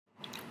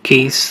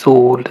Okay, so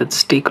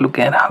let's take a look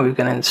at how you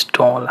can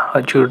install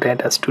Azure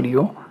Data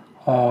Studio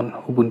on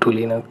Ubuntu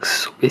Linux.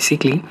 So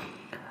basically,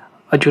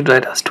 Azure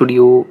Data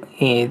Studio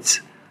is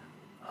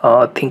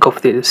think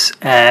of this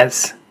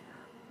as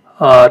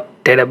a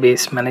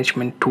database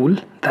management tool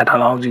that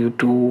allows you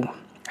to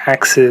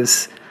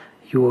access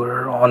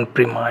your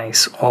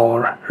on-premise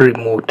or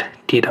remote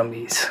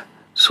database.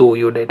 So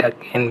your data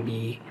can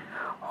be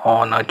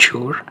on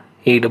Azure,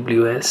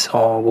 AWS,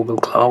 or Google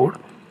Cloud,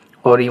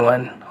 or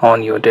even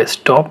on your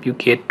desktop. You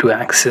get to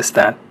access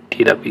that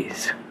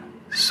database.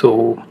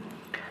 So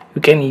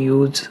you can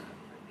use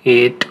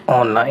it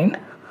online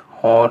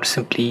or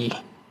simply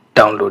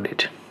download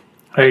it.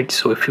 Right,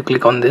 so if you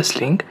click on this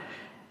link,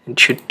 it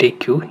should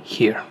take you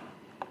here.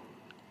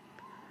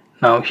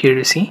 Now here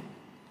you see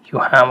you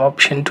have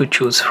option to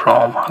choose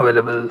from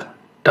available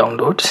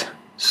downloads.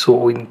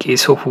 So in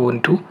case of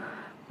Ubuntu,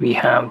 we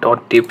have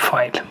 .deb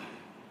file.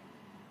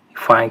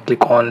 If I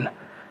click on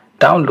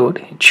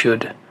download, it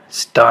should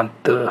start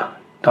the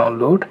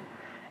download.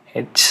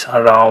 It's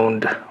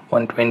around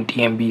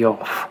 120 MB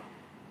of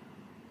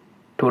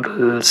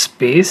total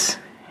space,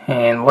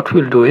 and what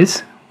we'll do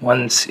is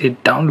once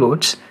it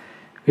downloads,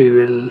 we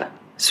will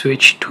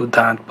switch to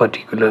that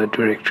particular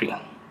directory,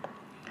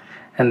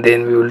 and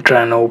then we will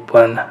try and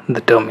open the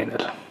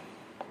terminal.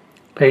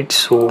 Right,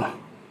 so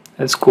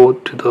let's go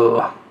to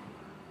the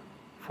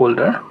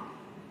folder,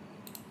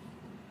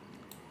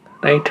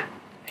 right,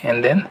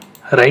 and then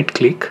right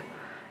click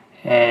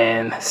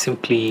and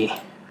simply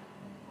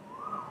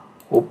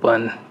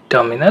open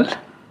terminal.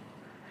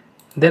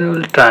 Then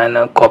we'll try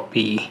and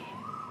copy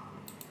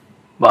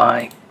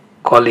by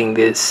calling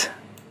this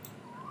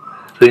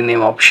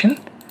rename option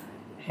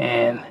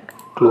and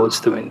close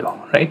the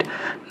window. Right,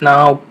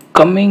 now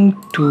coming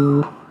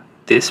to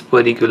this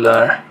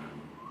particular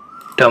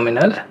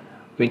terminal,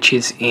 which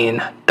is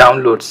in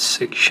downloads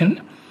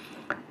section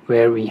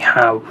where we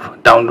have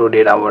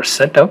downloaded our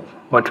setup,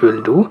 what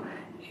we'll do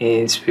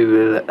is we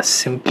will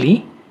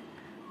simply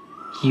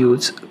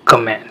use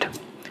command.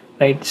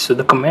 Right, so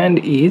the command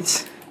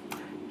is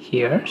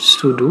here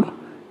sudo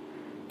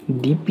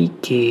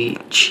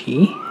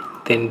dpkg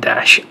then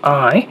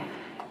 -i,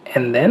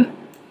 and then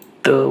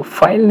the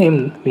file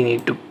name we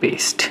need to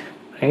paste,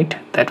 right,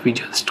 that we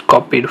just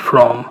copied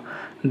from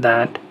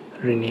that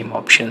rename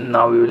option.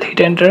 Now we will hit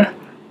enter.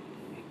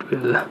 It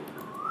will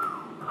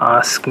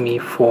ask me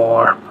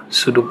for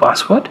sudo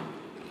password.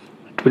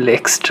 It will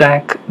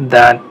extract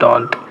that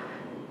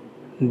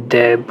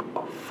 .deb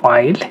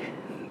file,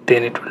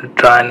 then it will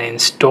try and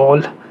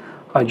install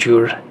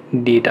Azure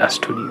Data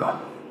Studio.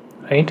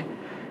 Right,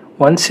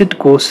 once it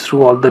goes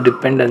through all the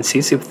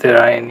dependencies, if there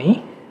are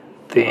any,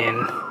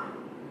 then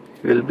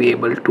we will be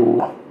able to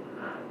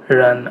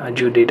run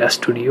Azure Data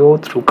Studio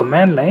through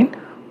command line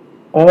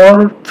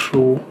or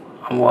through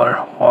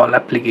our all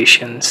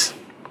applications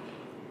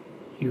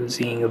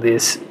using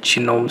this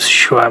genomes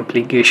show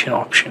application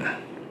option.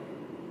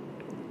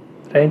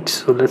 Right,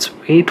 so let's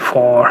wait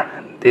for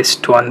this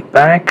to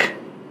unpack.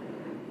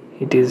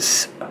 It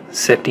is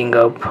setting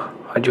up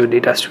Azure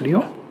Data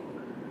Studio,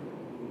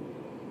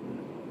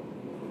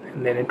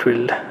 and then it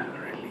will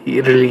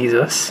release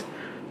us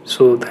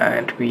so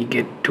that we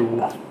get to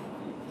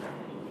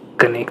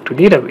connect to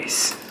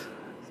database.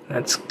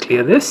 Let's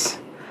clear this.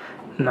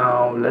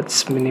 Now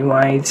let's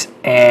minimize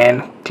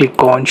and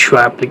click on show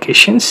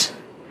applications,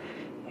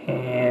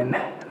 and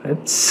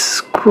let's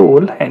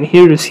scroll, and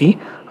here you see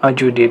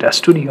Azure Data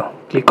Studio.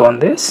 Click on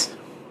this,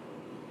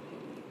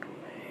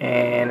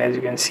 and as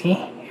you can see,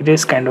 it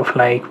is kind of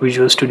like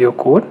Visual Studio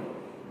Code,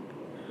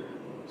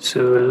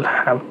 so we'll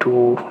have to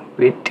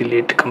wait till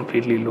it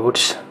completely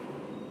loads.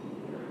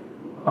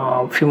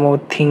 A few more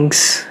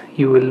things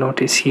you will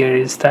notice here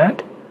is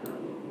that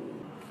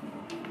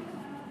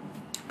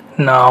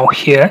now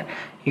here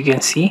you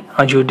can see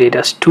Azure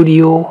Data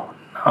Studio.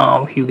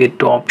 Now you get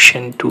the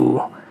option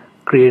to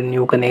create a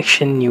new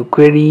connection, new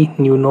query,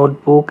 new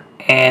notebook,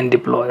 and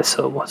deploy a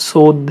server.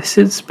 So this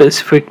is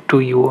specific to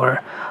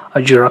your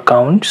Azure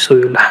account, so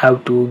you'll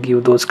have to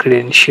give those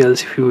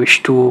credentials if you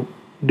wish to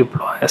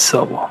deploy a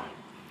server.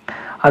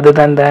 Other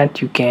than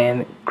that, you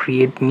can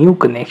create new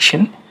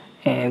connection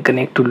and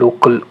connect to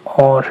local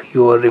or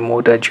your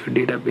remote Azure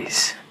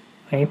database.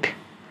 Right,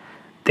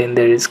 then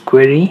there is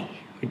query,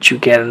 which you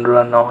can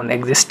run on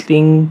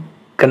existing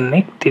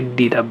connected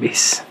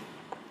database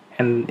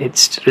and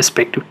its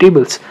respective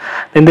tables.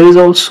 Then there is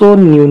also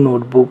new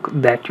notebook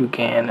that you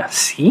can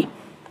see.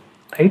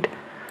 Right,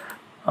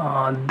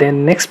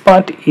 then next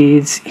part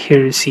is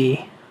here you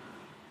see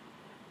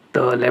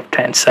the left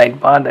hand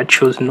sidebar that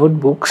shows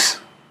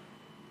notebooks.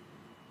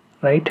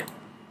 Right,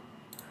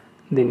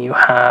 then you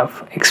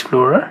have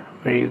Explorer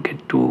where you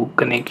get to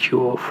connect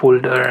your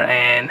folder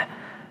and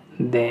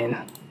then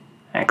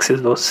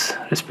access those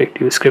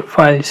respective script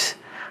files.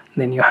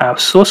 Then you have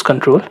source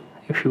control.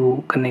 If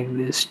you connect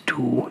this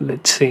to,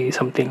 let's say,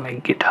 something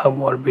like GitHub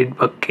or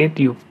Bitbucket,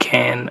 you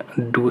can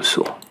do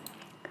so.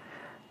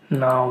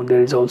 Now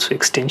there is also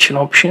extension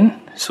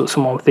option. So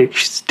some of the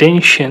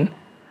extension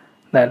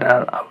that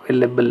are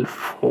available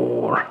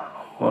for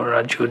our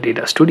Azure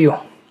Data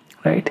Studio,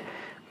 right?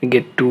 We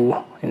get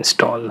to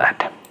install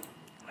that,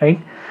 right?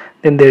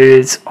 Then there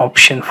is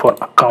option for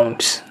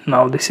accounts.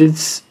 Now this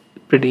is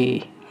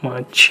pretty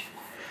much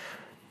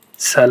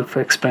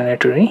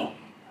self-explanatory,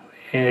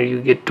 where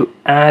you get to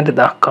add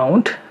the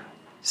account,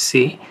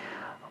 say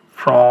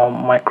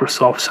from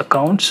Microsoft's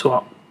account.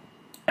 So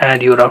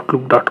add your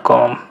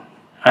outlook.com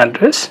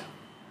address,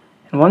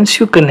 and once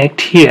you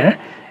connect here,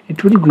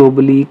 it will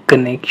globally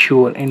connect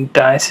your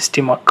entire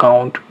system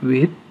account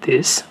with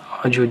this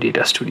Azure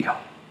Data Studio,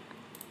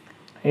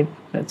 right?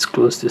 Let's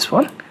close this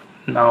one.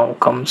 Now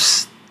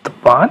comes the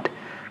part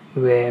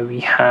where we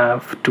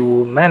have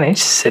to manage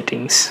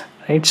settings,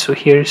 right? So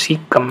here you see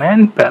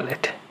command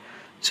palette,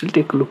 so we'll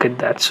take a look at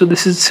that. So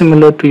this is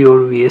similar to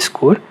your VS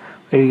Code,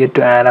 where you get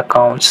to add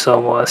accounts,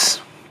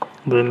 servers.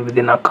 Then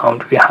within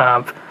account we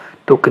have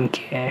token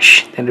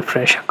cache, then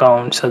refresh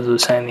accounts, Azure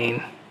sign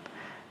in,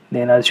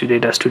 then Azure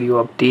Data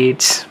Studio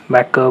updates,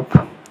 backup,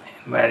 and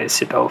various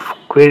set of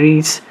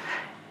queries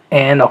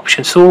and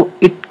options. So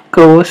it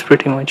covers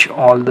pretty much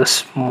all the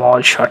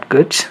small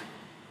shortcuts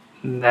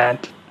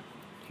that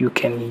you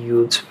can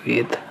use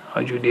with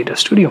Azure Data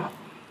Studio.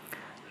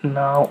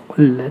 Now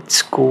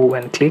let's go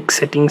and click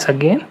settings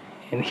again,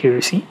 and here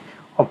you see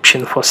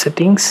option for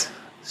settings.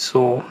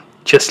 So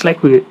just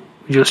like with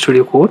Visual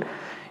Studio Code,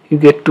 you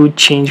get to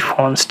change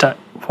font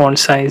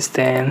size,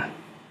 then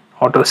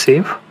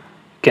autosave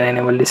can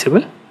enable,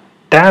 disable,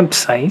 tab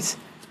size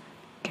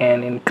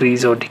can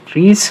increase or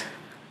decrease,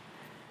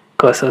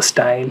 cursor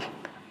style,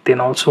 then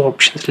also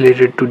options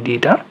related to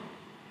data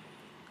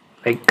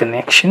like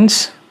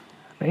connections,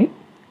 right?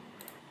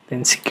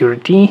 Then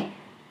security,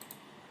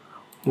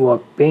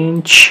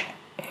 workbench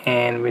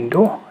and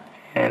window,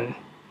 and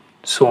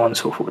so on and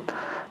so forth.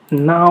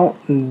 Now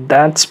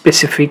that's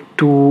specific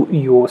to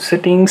your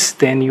settings.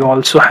 Then you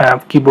also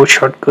have keyboard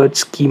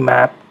shortcuts, key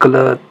map,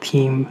 color,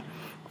 theme,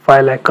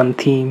 file icon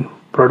theme,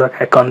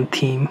 product icon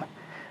theme,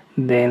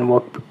 then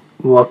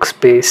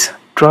workspace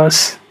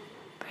truss,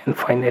 and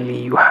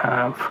finally you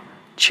have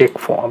check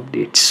for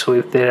updates. So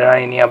if there are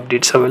any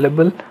updates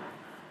available,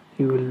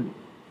 you will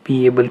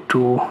be able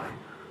to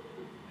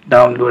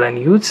download and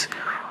use.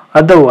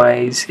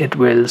 Otherwise it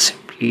will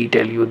simply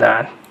tell you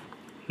that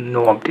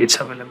no updates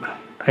available,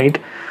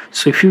 right?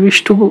 So if you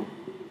wish to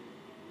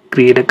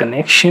create a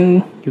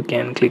connection, you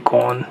can click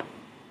on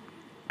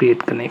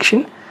create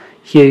connection.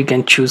 Here you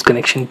can choose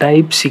connection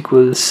type,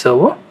 SQL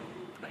Server,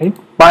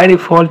 right? By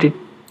default it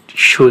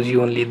shows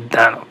you only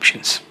that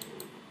options,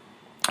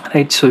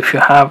 right? So if you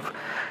have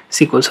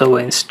SQL Server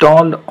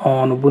installed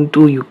on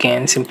Ubuntu, you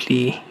can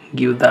simply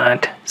give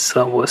that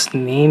server's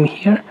name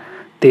here,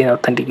 then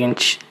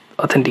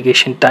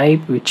authentication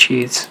type, which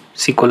is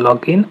SQL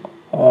login,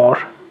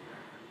 or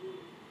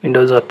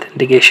Windows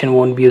authentication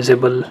won't be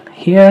usable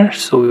here,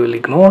 so we will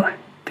ignore.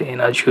 Then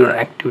Azure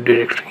Active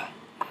Directory.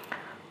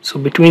 So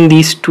between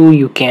these two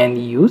you can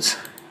use.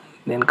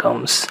 Then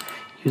comes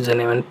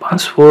username and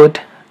password.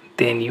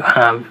 Then you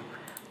have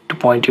to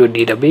point your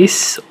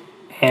database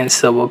and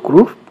server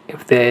group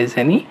if there is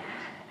any,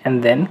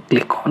 and then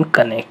click on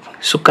connect.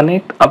 So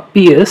connect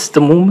appears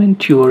the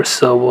moment your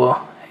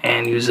server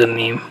and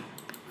username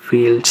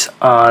fields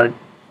are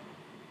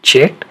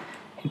checked.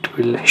 It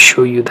will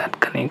show you that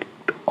connect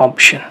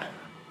option,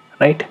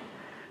 right?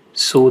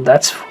 So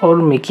that's for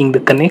making the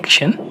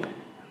connection.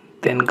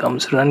 Then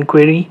comes run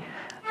query.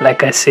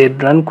 Like I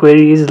said, run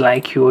query is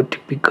like your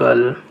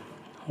typical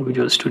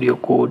Visual Studio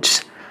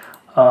Code's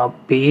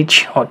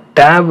page or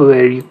tab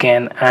where you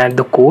can add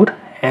the code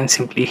and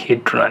simply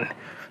hit run.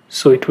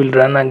 So it will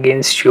run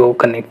against your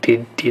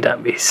connected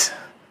database.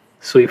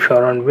 So if you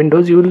are on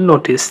Windows, you will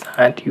notice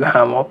that you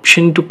have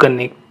option to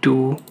connect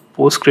to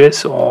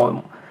Postgres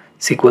or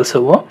SQL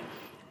Server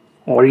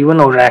or even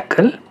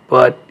Oracle,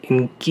 but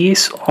in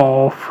case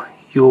of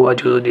your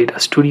Azure Data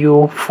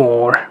Studio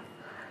for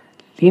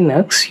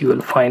Linux, you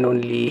will find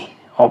only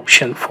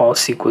option for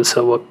SQL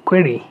Server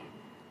query.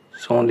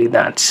 So only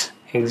that's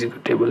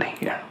executable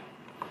here,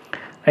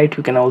 right?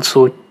 You can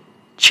also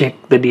check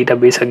the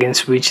database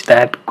against which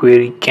that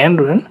query can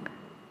run,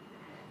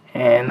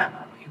 and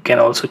you can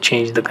also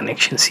change the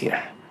connections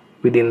here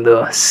within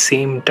the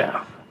same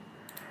tab.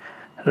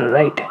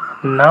 Right,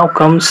 now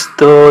comes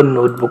the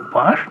notebook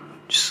part.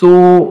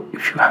 So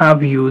if you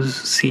have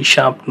used C#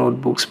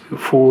 notebooks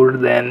before,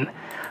 then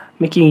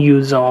making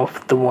use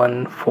of the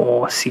one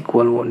for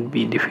SQL won't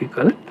be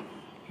difficult.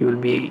 You will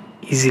be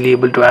easily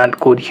able to add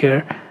code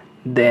here,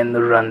 then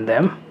run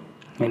them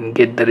and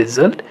get the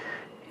result,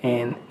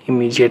 and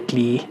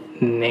immediately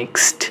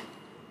next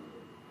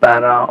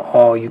para,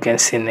 or you can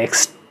say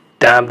next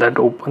tab that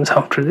opens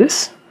after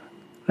this,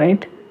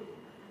 right?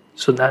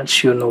 So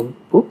that's your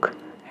notebook.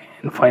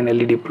 And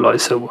finally deploy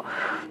server.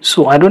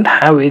 So I don't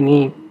have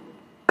any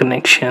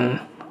connection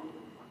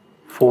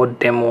for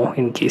demo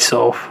in case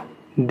of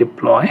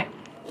deploy,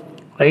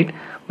 right?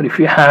 But if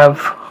you have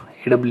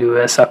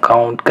AWS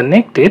account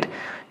connected,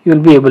 you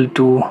will be able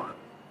to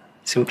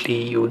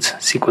simply use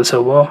SQL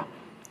Server,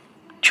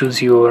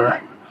 choose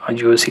your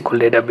Azure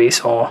SQL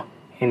database or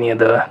any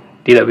other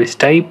database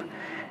type,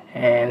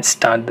 and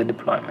start the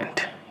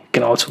deployment. You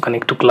can also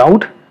connect to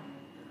cloud.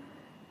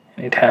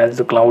 It has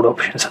the cloud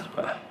options as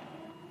well,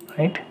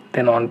 right?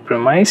 Then on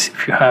premise,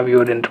 if you have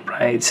your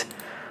enterprise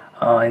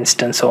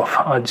instance of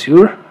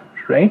Azure,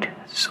 right?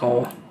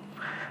 So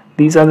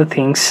these are the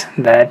things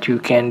that you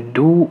can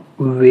do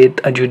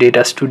with Azure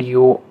Data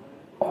Studio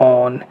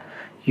on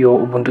your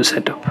Ubuntu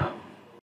setup.